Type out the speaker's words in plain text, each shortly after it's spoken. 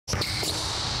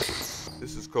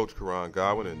This is Coach Karan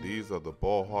Godwin, and these are the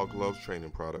Ball Hog Gloves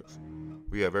training products.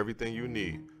 We have everything you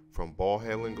need, from ball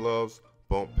handling gloves,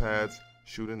 bump pads,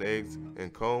 shooting eggs,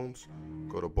 and cones.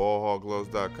 Go to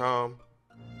ballhoggloves.com.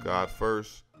 God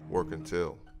first, work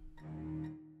until.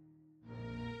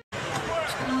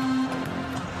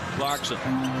 Clarkson,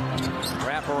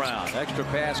 wrap around, extra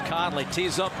pass, Conley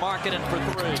tees up Markkanen for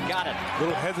three, got it.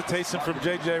 Little hesitation from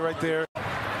JJ right there.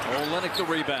 Olynyk the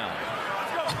rebound.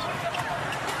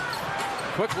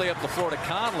 Quickly up the floor to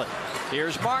Conley.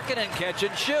 Here's Markkanen, catch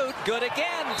and shoot, good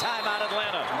again, timeout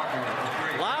Atlanta.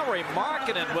 Lauri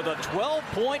Markkanen with a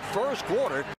 12-point first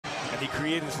quarter. And he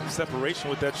created some separation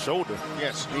with that shoulder.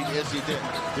 Yes, he did.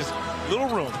 Just little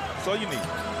room, that's all you need.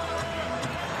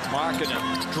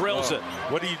 Markkanen drills it.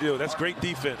 What do you do? That's great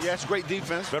defense. Yeah, it's great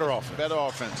defense. Better offense. Better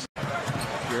offense.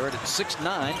 Garrett at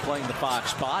 6'9", playing the 5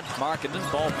 spot.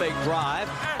 Markkanen, ball fake drive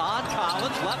on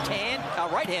Collins, left hand,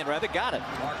 right hand rather, got it.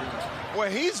 Well,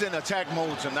 he's in attack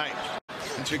mode tonight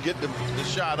to get the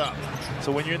shot up. So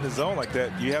when you're in the zone like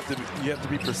that, you have to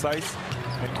be precise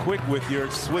and quick with your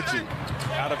switching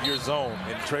out of your zone.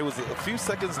 And Trey was a few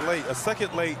seconds late, a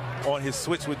second late on his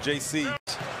switch with JC.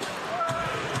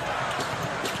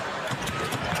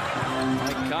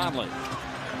 Mike Conley.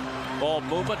 Ball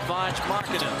movement finds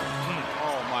Markkanen.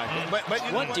 Oh my God. But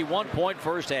 21-point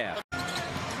first half.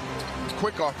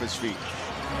 Quick off his feet.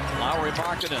 Lauri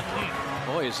Markkanen.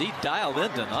 Boy, is he dialed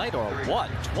in tonight or what?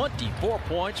 24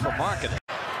 points for Markkanen.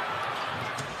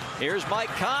 Here's Mike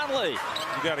Conley.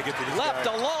 You got to get to this left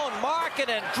guy. alone,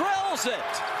 Markkanen drills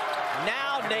it.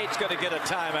 Now Nate's going to get a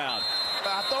timeout.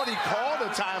 I thought he called a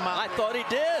timeout. I thought he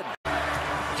did.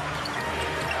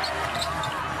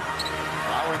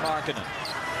 Lauri Markkanen.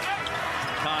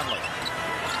 Conley.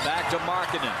 Back to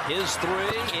Markkanen. His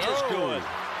three is good.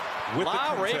 With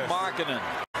Lauri Markkanen.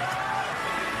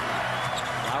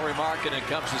 Lauri Markkanen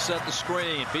comes to set the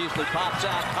screen. Beasley pops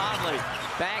out. Conley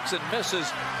banks and misses.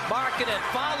 Markkanen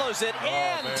follows it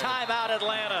in. Timeout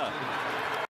Atlanta.